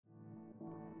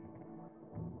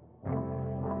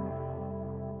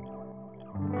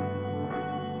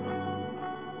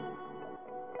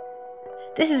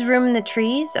This is Room in the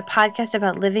Trees, a podcast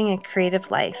about living a creative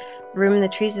life. Room in the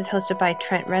Trees is hosted by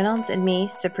Trent Reynolds and me,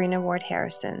 Sabrina Ward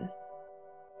Harrison.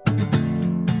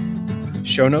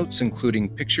 Show notes, including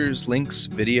pictures, links,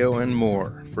 video, and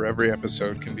more for every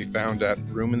episode, can be found at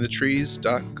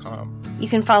roominthetrees.com. You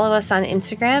can follow us on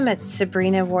Instagram at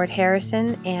Sabrina Ward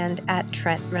Harrison and at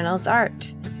Trent Reynolds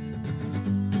Art.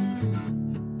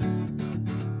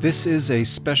 This is a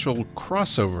special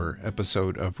crossover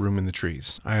episode of Room in the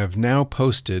Trees. I have now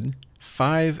posted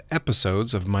 5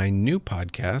 episodes of my new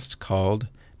podcast called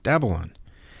Dabble On.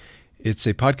 It's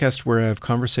a podcast where I have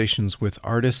conversations with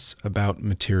artists about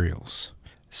materials.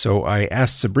 So I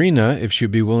asked Sabrina if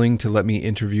she'd be willing to let me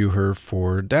interview her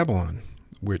for Dabble On,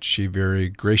 which she very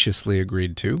graciously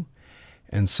agreed to.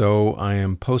 And so I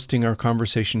am posting our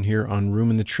conversation here on Room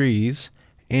in the Trees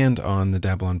and on the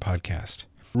Dabble On podcast.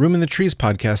 Room in the Trees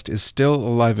podcast is still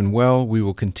alive and well. We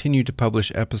will continue to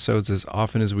publish episodes as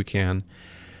often as we can.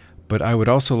 But I would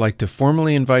also like to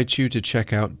formally invite you to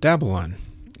check out Dabble On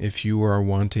if you are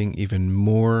wanting even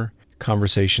more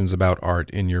conversations about art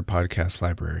in your podcast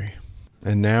library.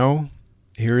 And now,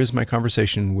 here is my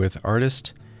conversation with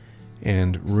artist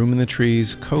and Room in the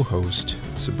Trees co-host,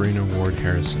 Sabrina Ward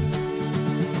Harrison.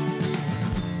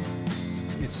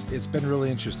 It's been really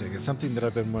interesting. It's something that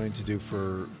I've been wanting to do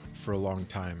for a long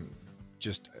time.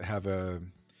 Just have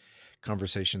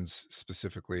conversations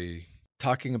specifically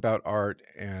talking about art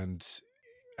and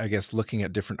I guess looking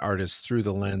at different artists through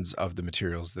the lens of the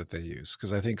materials that they use.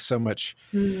 Because I think so much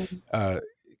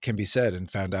can be said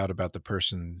and found out about the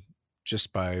person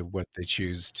just by what they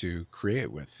choose to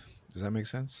create with. Does that make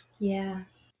sense? Yeah.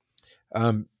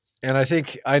 And I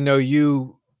think I know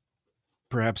you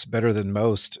perhaps better than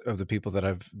most of the people that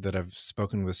I've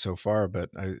spoken with so far, but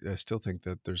I still think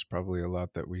that there's probably a lot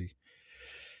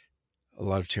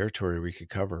of territory we could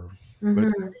cover. Mm-hmm.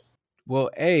 But, well,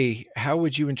 how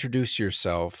would you introduce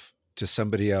yourself to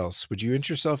somebody else? Would you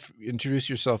introduce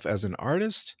yourself as an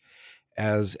artist,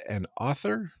 as an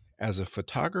author, as a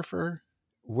photographer?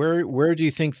 Where do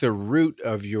you think the root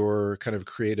of your kind of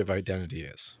creative identity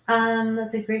is?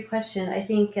 That's a great question. I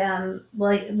think, I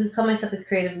would call myself a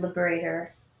creative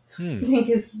liberator. I think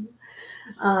is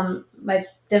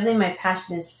definitely my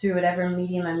passion is through whatever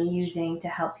medium I'm using to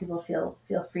help people feel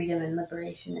freedom and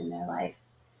liberation in their life,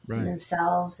 Right. in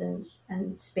themselves, and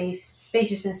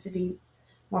spaciousness to be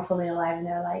more fully alive in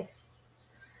their life.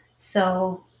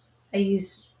 So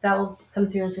that will come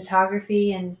through in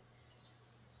photography and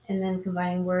then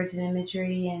combining words and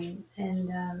imagery and in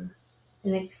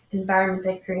the environments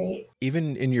I create.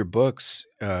 Even in your books,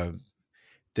 there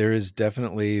is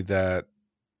definitely that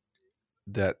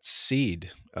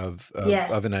seed of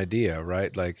an idea,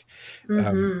 right? Like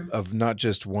of not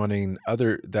just wanting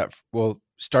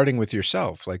starting with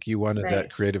yourself, like you wanted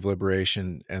that creative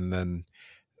liberation, and then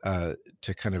to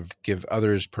kind of give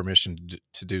others permission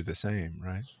to do the same,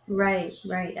 right? Right,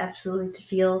 absolutely.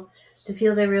 To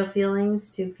feel their real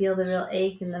feelings, to feel the real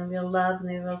ache and the real love and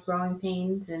the real growing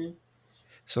pains, and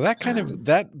so that kind of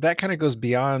that kind of goes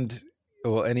beyond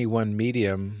any one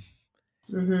medium,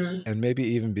 and maybe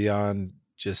even beyond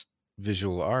just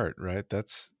visual art, right?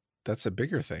 That's a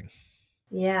bigger thing.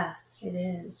 Yeah, it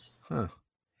is. Huh.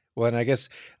 Well, and I guess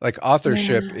like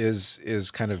authorship is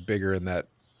kind of bigger in that,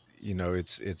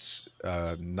 it's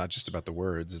not just about the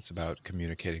words; it's about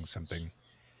communicating something.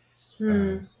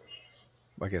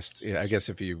 I guess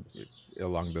if you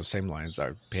along those same lines,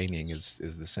 our painting is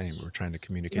the same. We're trying to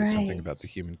communicate something about the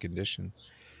human condition.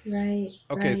 Right.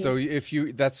 Okay, right. so if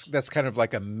you that's kind of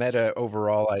like a meta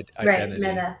overall identity. Right,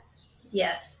 meta.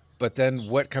 Yes. But then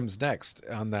what comes next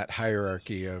on that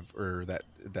hierarchy or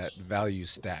that value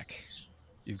stack?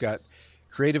 You've got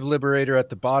creative liberator at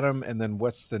the bottom, and then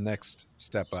what's the next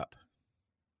step up?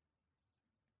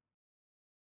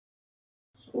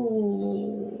 Ooh.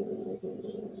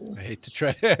 I hate to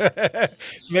try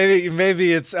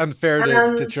maybe it's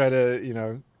unfair to try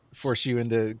to, force you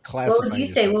into classifying. What would you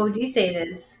say? What would you say it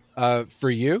is? For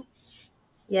you?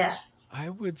 Yeah. I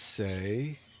would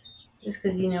say, just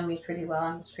because you know me pretty well,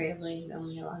 I'm creatively known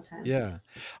me a long time. Yeah.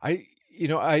 I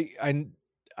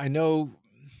know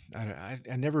I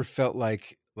never felt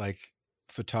like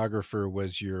photographer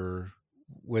was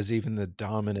even the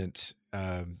dominant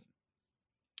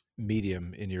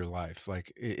medium in your life.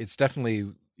 Like it's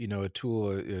definitely, a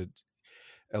tool,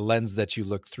 a lens that you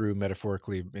look through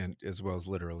metaphorically and as well as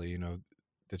literally,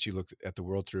 that you look at the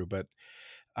world through. But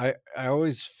I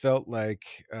always felt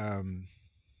like,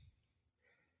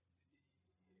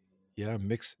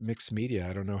 mixed media.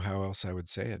 I don't know how else I would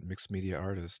say it. Mixed media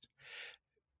artist.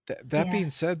 That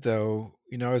being said, though,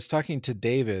 I was talking to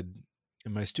David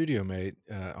my studio mate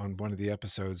on one of the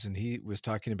episodes, and he was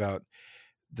talking about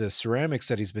the ceramics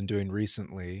that he's been doing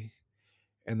recently,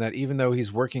 and that even though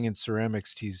he's working in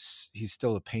ceramics, he's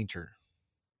still a painter,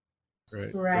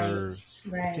 right? Right. Or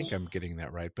I think Right. I'm getting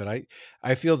that right, but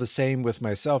I feel the same with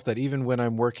myself, that even when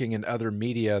I'm working in other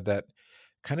media, that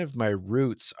kind of my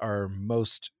roots are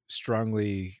most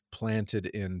strongly planted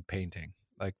in painting.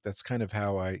 Like that's kind of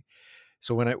how I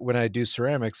so when I do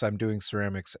ceramics, I'm doing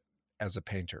ceramics as a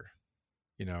painter,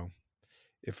 you know.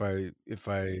 If I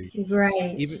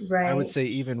Right. even I would Right. say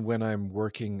even when I'm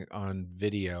working on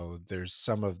video, there's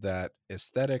some of that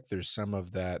aesthetic, there's some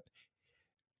of that,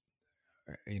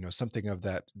 something of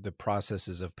that, the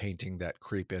processes of painting that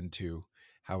creep into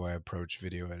how I approach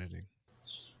video editing.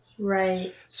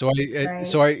 Right. So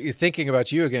I thinking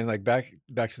about you again, like back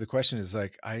to the question is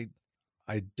like I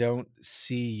don't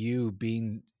see you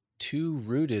being too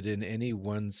rooted in any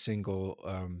one single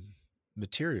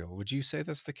material. Would you say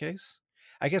that's the case?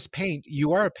 I guess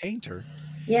you are a painter,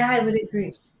 Yeah, I would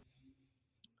agree.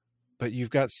 but you've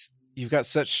got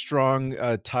such strong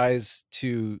ties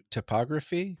to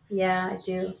topography Yeah, I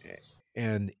do.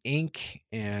 and ink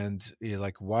and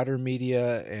like water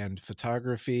media and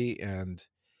photography and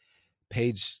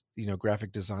page,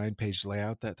 graphic design, page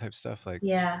layout, that type stuff. Like,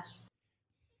 Yeah.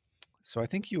 so I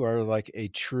think you are like a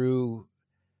true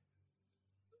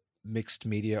mixed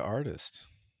media artist.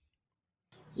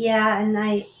 Yeah, and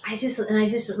I just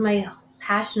my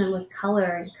passion with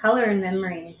color and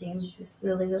memory. I think I'm just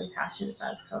really, really passionate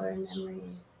about is color and memory,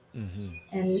 Hmm.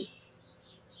 and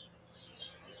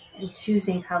and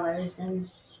choosing colors,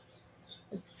 and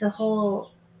it's a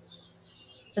whole.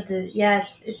 But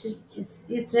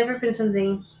it's never been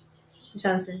something.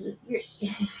 Sean said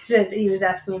he said he was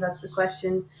asking me about the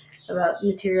question about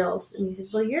materials, and he said,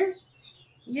 "Well, you're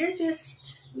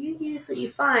just you use what you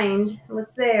find,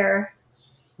 what's there.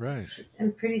 Right.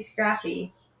 I'm pretty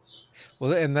scrappy."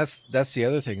 Well, and that's the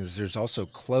other thing is there's also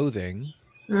clothing.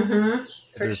 Mm-hmm.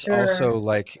 For There's also sure.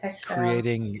 like Textile.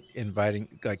 creating,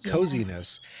 inviting, like Yeah.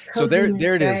 coziness. So there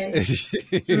Coziness, it is. right?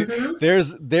 Mm-hmm.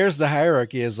 There's the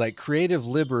hierarchy is like creative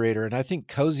liberator, and I think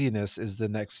coziness is the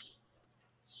next,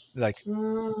 like,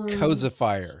 Mm.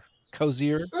 cozifier,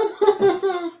 cozier.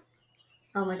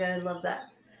 Oh my god, I love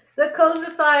that. The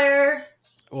cosifier.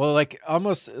 Well, like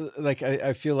almost like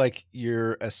I feel like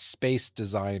you're a space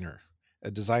designer,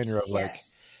 a designer of like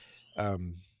Yes.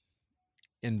 um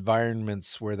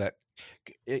environments where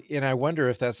and I wonder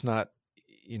if that's not,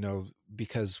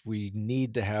 because we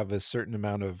need to have a certain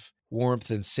amount of warmth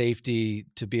and safety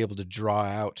to be able to draw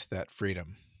out that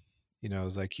freedom.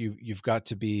 It's like you've got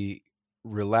to be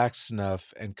relaxed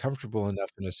enough and comfortable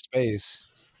enough in a space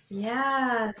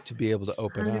to Yes. be able to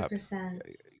open up, 100%.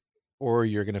 or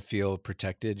you're going to feel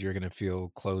protected, you're going to feel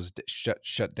closed,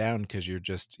 shut down, because you're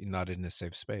just not in a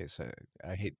safe space.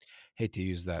 I hate to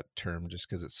use that term just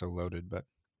because it's so loaded, but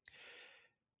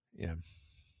yeah.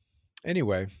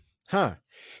 Anyway, huh?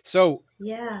 So,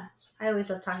 Yeah. I always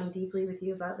love talking deeply with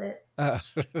you about it. uh,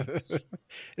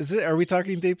 are we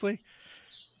talking deeply?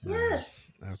 Uh,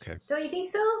 Yes. okay. Don't you think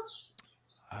so?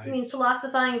 I I mean,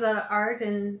 philosophizing about art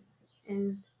and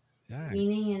yeah,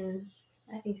 meaning, and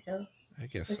I think so. I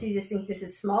guess Unless so. you just think this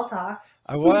is small talk.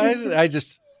 Well, I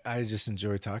just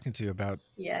enjoy talking to you about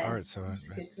Yeah, art. So it's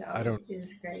good. I don't. It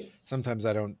is great. Sometimes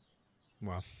I don't.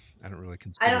 Well, I don't really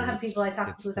I don't consider have people I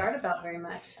talk its with art depth. about very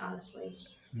much, honestly.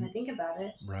 When I think about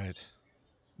it, Right.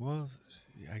 Well,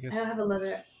 I I don't guess. have a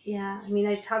leather. Yeah, I mean,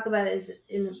 I talk about it as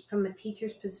from a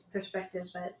teacher's perspective,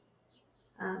 but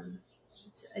um,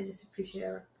 I just appreciate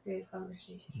our creative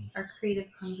conversation, our creative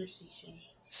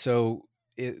conversations. So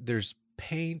there's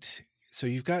paint. So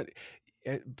you've got,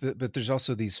 but there's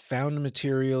also these found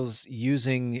materials,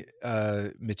 using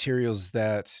materials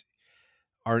that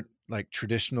aren't like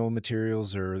traditional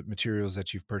materials or materials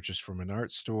that you've purchased from an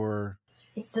art store.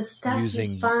 It's the stuff you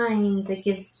Using find that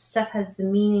gives stuff has the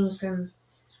meaning from.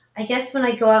 I guess when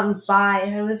I go out and buy,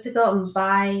 if I was to go out and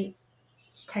buy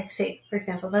say, for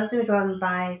example, if I was going to go out and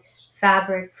buy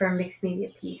fabric for a mixed media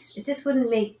piece, it just wouldn't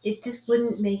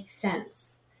make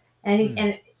sense. And I think hmm,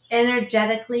 and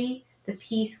energetically, the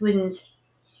piece wouldn't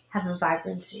have a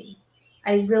vibrancy.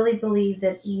 I really believe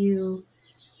that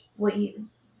what you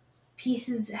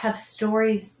pieces have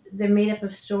stories. They're made up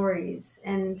of stories,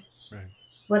 and right.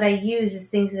 what I use is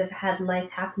things that have had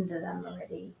life happen to them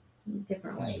already in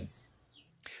different Hmm. ways.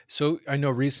 So I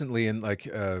know recently, and like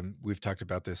we've talked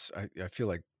about this. I feel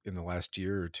like in the last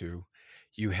year or two,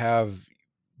 you have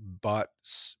bought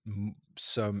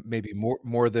some, maybe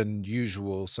more than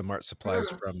usual, some art supplies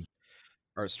Mm. from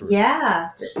art stores.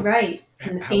 Yeah, right.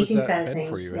 And the How has painting that side of been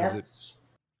for things. you? Yep.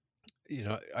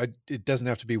 it doesn't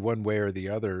have to be one way or the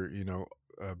other,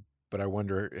 but I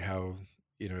wonder how,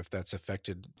 if that's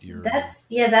affected your. That's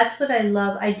what I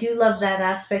love. I do love that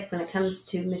aspect when it comes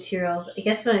to materials. I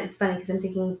guess when it's funny because I'm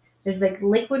thinking there's like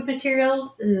liquid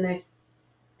materials and then there's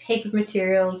paper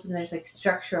materials and there's like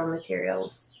structural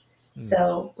materials.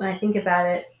 So when I think about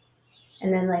it,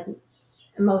 and then like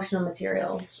emotional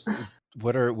materials,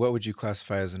 What would you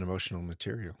classify as an emotional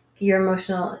material? your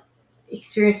emotional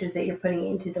experiences that you're putting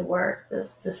into the work,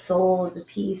 the soul of the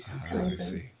piece coming I from.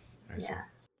 see. I see. Yeah.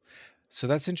 So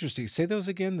that's interesting. Say those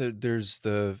again. There's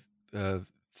the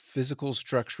physical,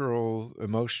 structural,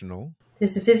 emotional.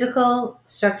 There's the physical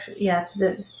structure. Yeah.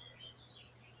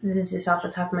 This is just off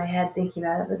the top of my head thinking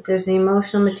about it, but there's the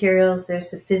emotional materials. There's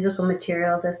the physical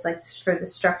material that's like for the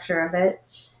structure of it.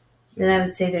 Then I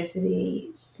would say there's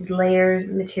the layered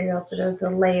material that are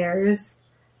the layers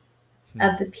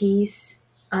of the piece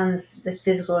on the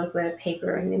physical, like with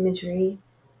paper and imagery.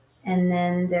 And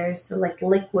then there's the like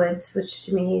liquids, which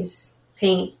to me is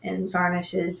paint and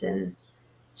varnishes and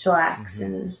shellacs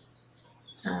and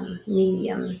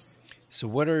mediums. So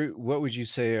what would you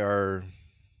say are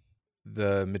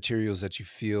the materials that you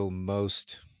feel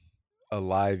most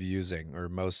alive using, or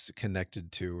most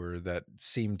connected to, or that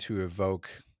seem to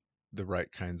evoke the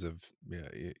right kinds of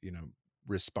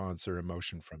response or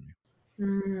emotion from you?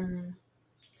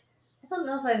 I don't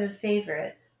know if I have a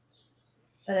favorite,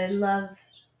 but I love.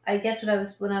 I guess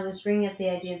when I was bringing up the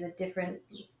idea of the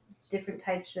different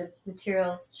types of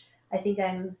materials, I think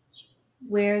I'm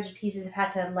where the pieces have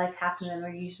had to have life happen to them are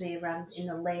usually around in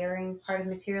the layering part of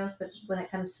materials. But when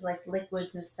it comes to like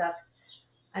liquids and stuff,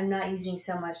 I'm not using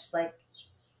so much like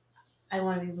I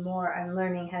want to be more. I'm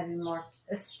learning how to be more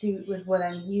astute with what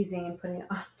I'm using and putting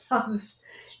on top of,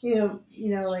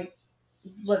 like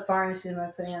what varnish am I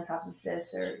putting on top of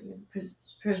this, or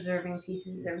preserving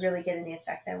pieces or really getting the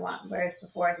effect I want. Whereas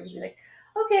before I could be like,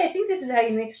 okay, I think this is how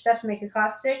you make stuff to make a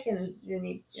caustic, and then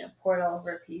you pour it all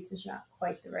over a piece. It's not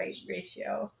quite the right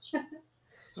ratio.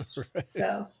 Right.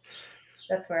 So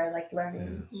that's where I like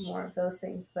learning more of those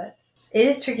things. But it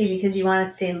is tricky because you want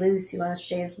to stay loose. You want to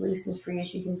stay as loose and free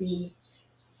as you can be.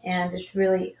 And it's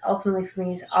really, ultimately for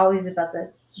me, it's always about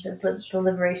the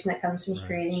liberation that comes from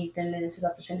creating than it is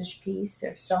about the finished piece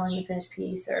or selling the finished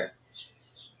piece.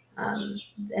 And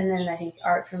then I think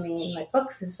art for me in my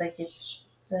books is like it's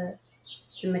the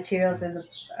materials are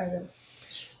the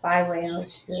byway in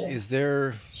which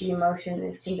the emotion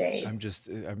is conveyed.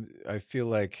 I feel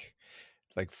like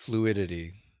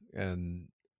fluidity, and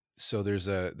so there's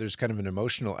kind of an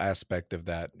emotional aspect of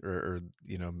that, or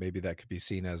maybe that could be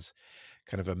seen as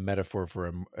kind of a metaphor for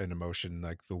an emotion,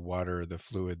 like the water, the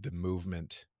fluid, the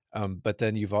movement. But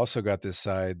then you've also got this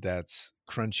side that's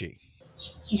crunchy.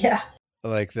 Yeah.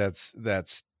 Like that's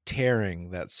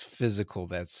tearing, that's physical,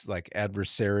 that's like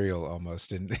adversarial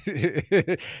almost in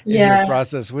in your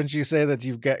process. Wouldn't you say that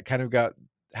you've got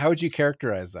how would you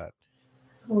characterize that?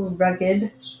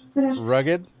 Rugged.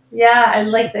 Rugged? Yeah, I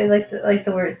like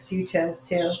the words you chose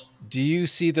too. Do you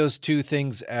see those two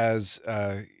things as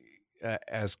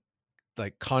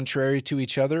like contrary to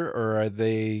each other, or are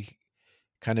they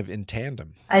kind of in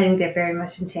tandem? I think they're very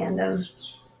much in tandem.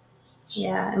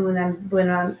 Yeah, and when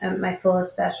I'm at my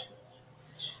fullest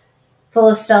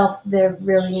self, they're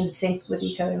really in sync with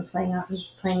each other and playing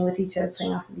with each other,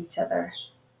 playing off of each other.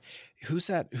 Who's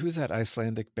that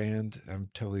Icelandic band? I'm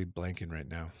totally blanking right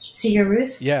now. Sigur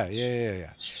Rós?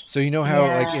 Yeah. So you know how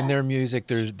like in their music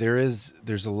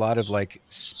there's a lot of like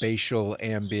spatial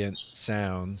ambient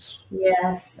sounds.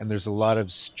 Yes. And there's a lot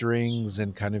of strings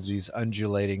and kind of these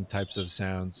undulating types of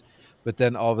sounds. But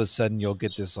then all of a sudden you'll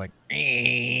get this like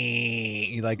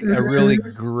a really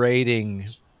grating,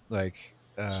 like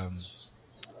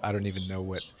I don't even know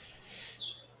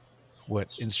what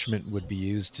instrument would be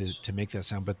used to make that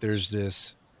sound, but there's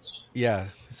this,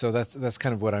 so that's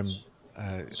kind of what I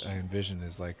envision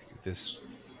is like this.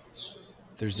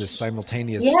 There's this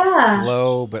simultaneous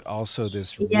flow, but also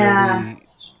this really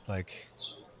like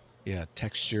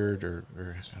textured, or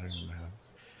I don't even know how.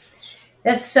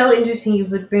 That's so interesting you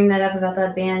would bring that up about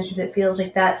that band, because it feels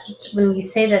like that when you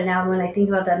say that now, when I think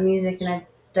about that music, and I've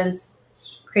done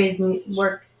created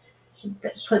work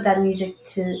that put that music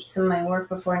to some of my work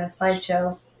before in a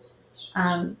slideshow,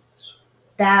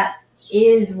 that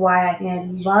is why I think I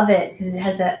love it,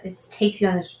 because it takes you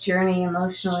on this journey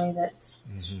emotionally that's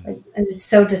like, and it's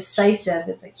so decisive.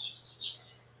 It's like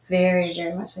very,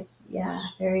 very much like,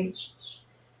 very,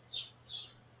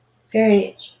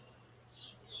 very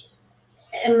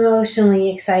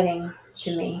emotionally exciting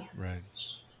to me. Right.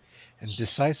 And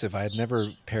decisive. I had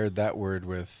never paired that word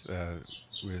with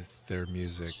their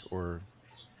music, or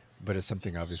but it's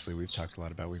something obviously we've talked a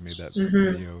lot about. We made that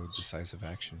Mm-hmm. video, Decisive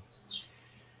Action.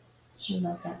 I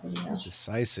love that video.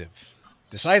 Decisive.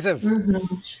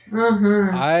 Mm-hmm.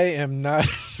 Mm-hmm. I am not.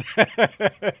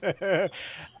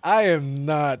 I am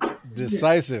not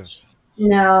decisive.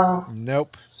 No.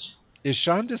 Nope. Is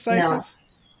Sean No. decisive?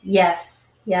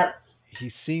 Yes. Yep. He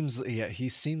seems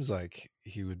like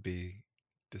he would be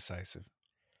decisive.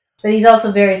 But he's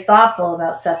also very thoughtful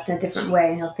about stuff in a different way,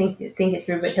 and he'll think it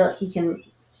through. But he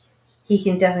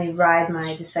can definitely ride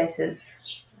my decisive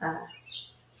uh, Right.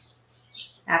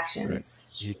 actions.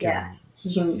 He Yeah, can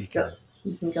he can he go. can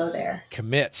He can go there.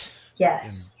 commit and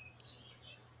Yes.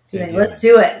 Be dig like, let's in.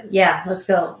 do it. Yeah, let's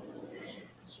go.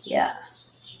 Yeah.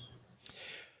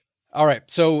 All right.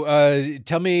 So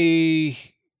tell me,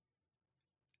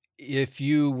 if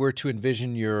you were to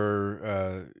envision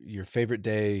your favorite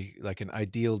day, like an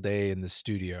ideal day in the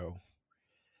studio,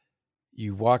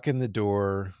 you walk in the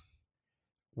door,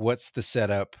 what's the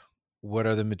setup? What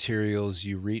are the materials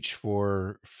you reach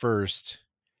for first?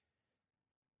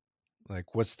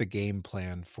 Like, what's the game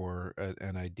plan for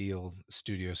an ideal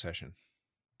studio session?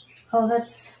 Oh,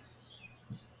 that's.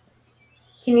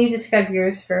 Can you describe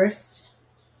yours first?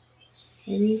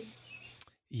 Maybe.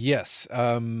 Yes,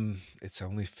 it's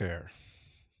only fair.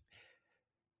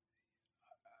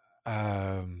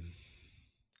 Um,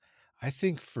 I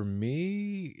think for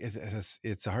me,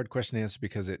 it's a hard question to answer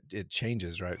because it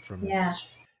changes, right, from Yeah.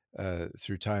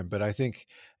 through time. But I think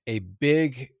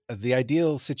the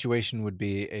ideal situation would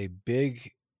be a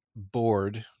big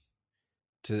board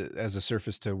to as a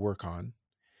surface to work on.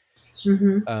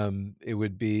 Mm-hmm. It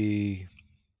would be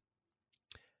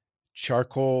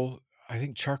charcoal. I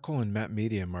think charcoal and matte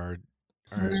medium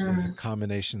is a Mm.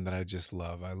 combination that I just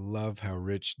love. I love how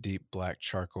rich, deep black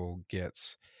charcoal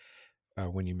gets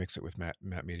when you mix it with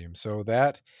matte medium. So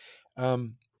that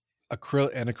um,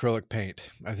 acrylic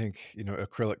paint. I think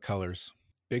acrylic colors.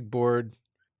 Big board,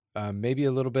 maybe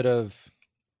a little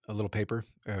paper,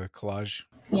 collage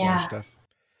Yeah. stuff.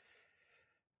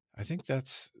 I think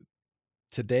that's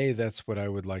what I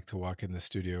would like to walk in the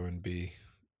studio and be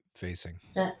facing.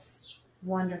 That's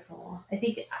wonderful. I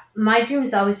think my dream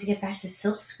is always to get back to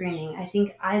silk screening. I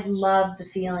think I love the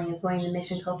feeling of going to the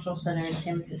Mission Cultural Center in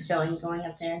San Francisco and going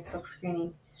up there and silk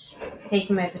screening,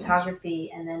 taking my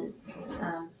photography, and then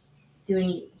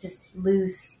doing just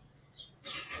loose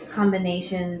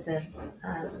combinations of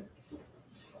um,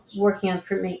 working on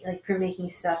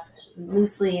printmaking stuff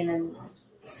loosely, and then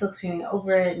silk screening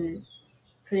over it and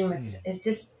putting my Hmm. it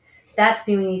just that to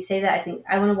me when you say that I think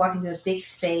I want to walk into a big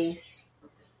space.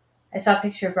 I saw a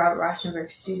picture of Robert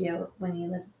Rauschenberg's studio when he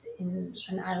lived in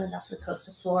an island off the coast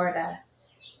of Florida,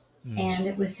 Hmm. and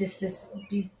it was just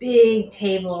these big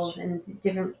tables and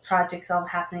different projects all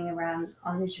happening around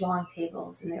on these long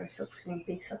tables, and there was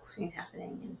big silk screen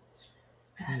happening, and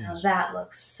I don't Hmm. know, that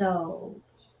looks so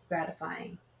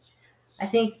gratifying. I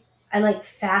think I like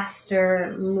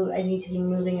faster. I need to be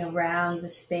moving around the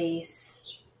space,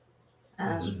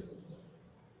 Mm-hmm. um,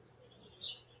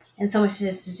 and so much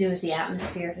has to do with the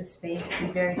atmosphere of the space. Be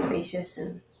very spacious,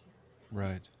 and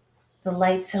Right. the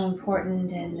light's so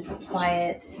important, and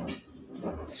quiet.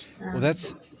 Well, Um,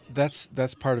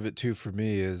 that's part of it too for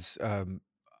me. Is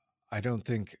I don't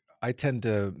think I tend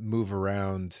to move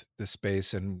around the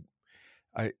space, and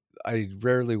I I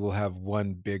rarely will have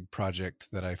one big project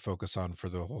that I focus on for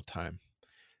the whole time.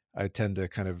 I tend to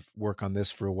kind of work on this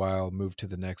for a while, move to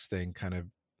the next thing, kind of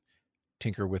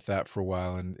tinker with that for a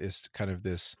while, and it's kind of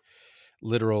this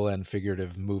literal and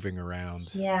figurative moving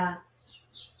around. yeah,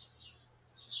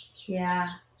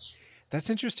 yeah. That's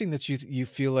interesting that you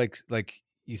feel like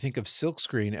you think of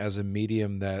silkscreen as a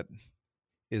medium that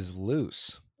is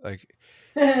loose. Like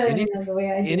any You know the way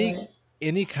I any do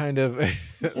any kind of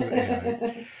yeah,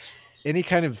 it, any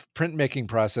kind of printmaking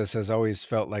process has always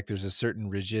felt like there's a certain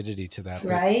rigidity to that. But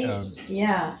right?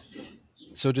 Yeah.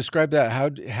 so describe that.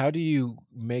 How do you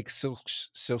make silk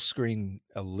screen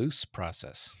a loose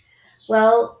process?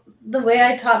 Well, the way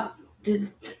I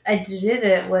did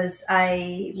it was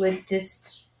I would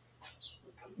just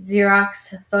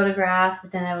Xerox a photograph,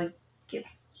 then I would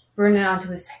burn it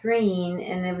onto a screen,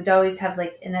 and it would always have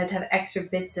and I would have extra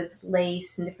bits of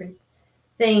lace and different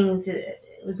things. It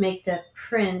would make the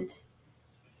print,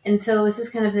 and so it was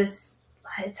just kind of this.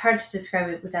 It's hard to describe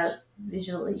it without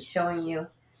visually showing you.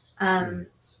 Hmm. Um,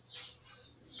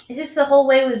 it's just the whole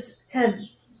way was kind of.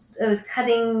 I was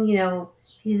cutting,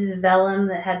 pieces of vellum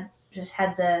that had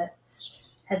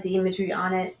the imagery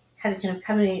on it, kind of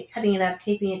cutting it up,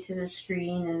 taping it to the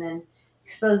screen, and then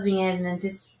exposing it, and then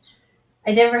just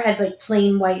I never had like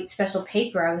plain white special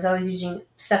paper. I was always using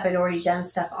stuff I'd already done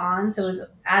stuff on. So it was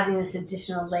adding this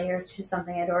additional layer to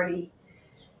something I'd already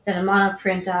done a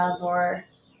monoprint of, or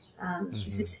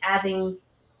just adding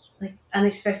like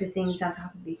unexpected things on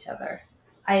top of each other.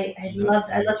 I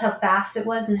loved how fast it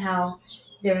was and how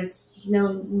there was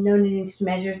no needing to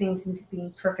measure things into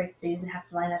being perfect. They didn't have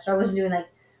to line up. I wasn't doing like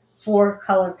 4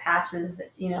 color passes,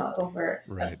 over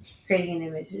Right. creating an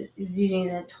image. It was using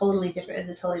it as a totally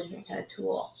different kind of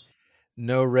tool.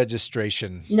 No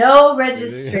registration. No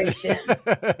registration.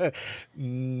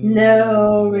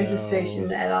 No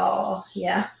registration at all.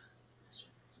 Yeah.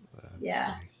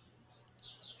 Yeah. Funny.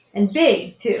 And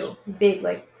big too. Big,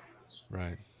 like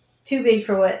Right. too big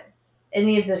for what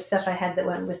any of the stuff I had that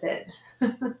went with it.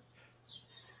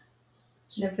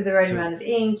 For the right amount of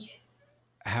ink.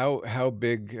 How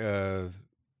big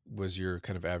was your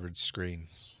kind of average screen?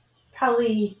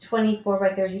 Probably 24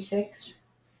 by 36.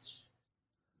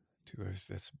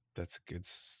 That's a good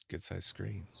size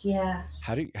screen. Yeah.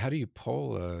 How do you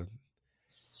pull a?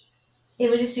 It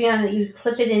would just be on. You would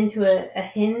clip it into a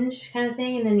hinge kind of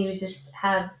thing, and then you would just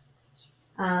have,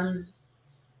 and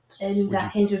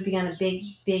that hinge would be on a big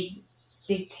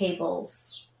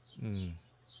tables. Mm.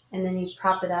 And then you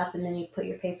prop it up, and then you put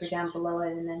your paper down below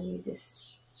it, and then you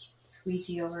just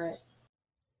squeegee over it.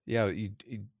 Yeah,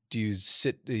 do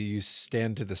you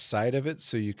stand to the side of it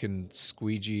so you can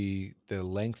squeegee the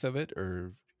length of it,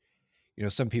 or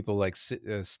some people like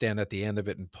stand at the end of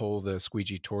it and pull the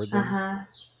squeegee toward them.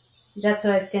 That's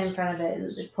what I stand in front of it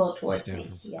and pull it towards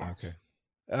me. Yeah. Okay.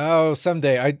 Oh,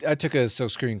 someday I took a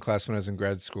silkscreen class when I was in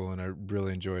grad school, and I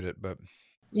really enjoyed it, but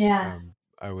yeah,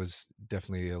 I was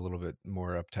definitely a little bit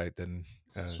more uptight than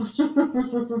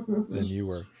you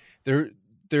were. I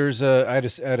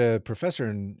had a professor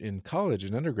in college,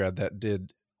 in undergrad, that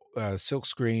did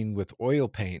silkscreen with oil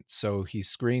paint. So he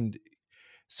screened.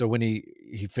 So when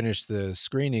he finished the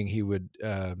screening, he would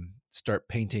start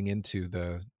painting into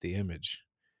the image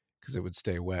because it would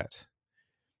stay wet.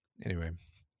 Anyway,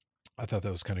 I thought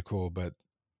that was kind of cool, but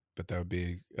that would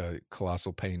be a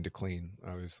colossal pain to clean,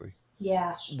 obviously.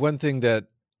 Yeah. One thing that,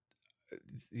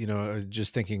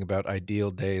 just thinking about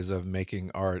ideal days of making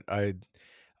art, I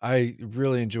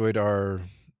really enjoyed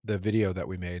the video that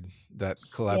we made, that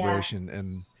collaboration.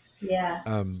 And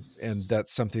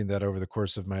that's something that over the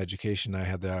course of my education, I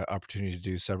had the opportunity to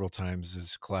do several times,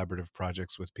 is collaborative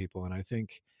projects with people. And I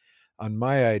think on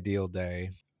my ideal day,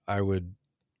 I would,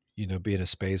 be in a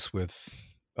space with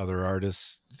other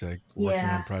artists, like working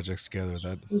on projects together.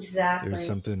 That exactly. There's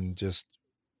something just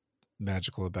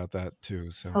magical about that too.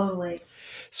 So totally.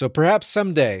 So perhaps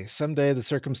someday the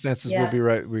circumstances will be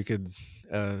right. We could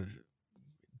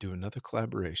do another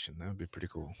collaboration. That would be pretty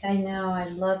cool. I know. I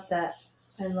love that.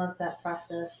 I love that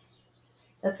process.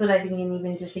 That's what I think, and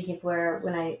even just thinking of where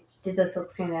when I did the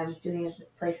silkscreen, I was doing it at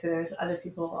a place where there's other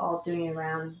people all doing it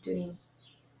around,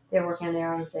 they're working on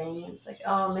their own thing. And it's like,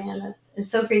 oh man, it's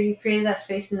so great. You created that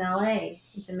space in LA.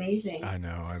 It's amazing. I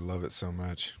know. I love it so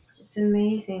much. It's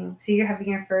amazing. So you're having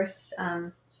your first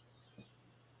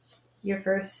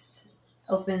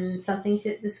open something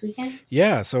this weekend?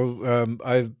 Yeah. So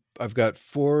I've got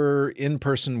 4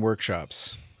 in-person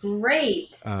workshops.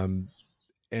 Great.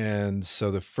 And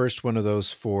so the first one of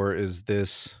those 4 is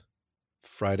this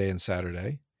Friday and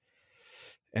Saturday.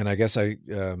 And I guess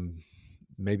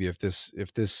maybe if this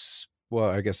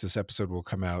I guess this episode will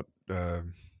come out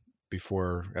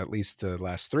before at least the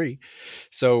last 3.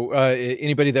 So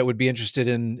anybody that would be interested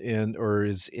in or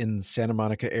is in Santa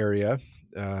Monica area,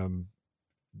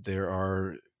 there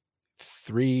are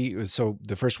 3. So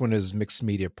the first one is mixed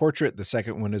media portrait. The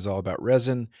second one is all about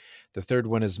resin. The third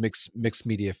one is mixed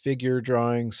media figure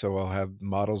drawing. So I'll have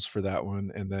models for that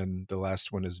one. And then the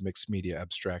last one is mixed media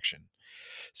abstraction.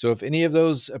 So if any of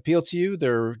those appeal to you,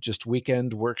 they're just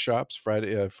weekend workshops,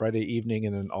 Friday evening,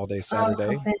 and then all day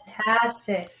Saturday. Oh,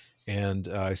 fantastic. And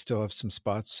I still have some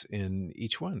spots in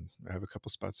each one. I have a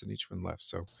couple spots in each one left.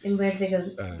 So, and where do they go?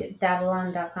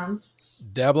 Dabbleon.com?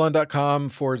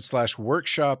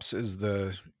 Dabbleon.com/workshops is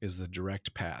the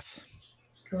direct path.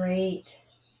 Great.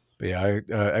 But yeah,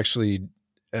 I actually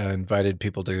invited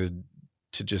people to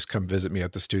just come visit me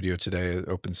at the studio today, an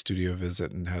open studio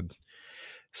visit, and had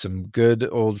some good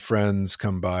old friends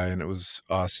come by, and it was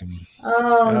awesome.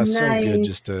 Oh, nice. So good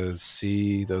just to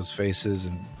see those faces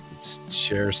and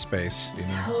share space.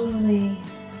 Totally.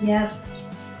 Yep.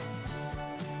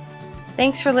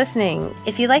 Thanks for listening.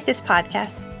 If you like this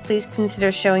podcast, please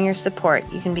consider showing your support.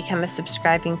 You can become a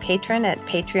subscribing patron at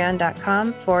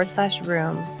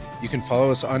patreon.com/room. You can follow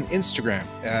us on Instagram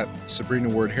at Sabrina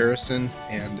Ward Harrison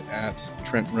and at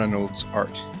Trent Reynolds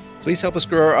Art. Please help us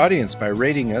grow our audience by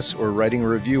rating us or writing a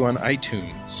review on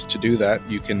iTunes. To do that,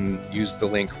 you can use the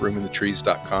link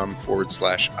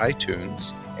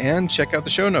roominthetrees.com/iTunes and check out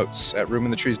the show notes at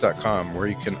roominthetrees.com, where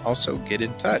you can also get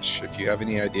in touch if you have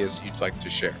any ideas you'd like to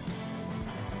share.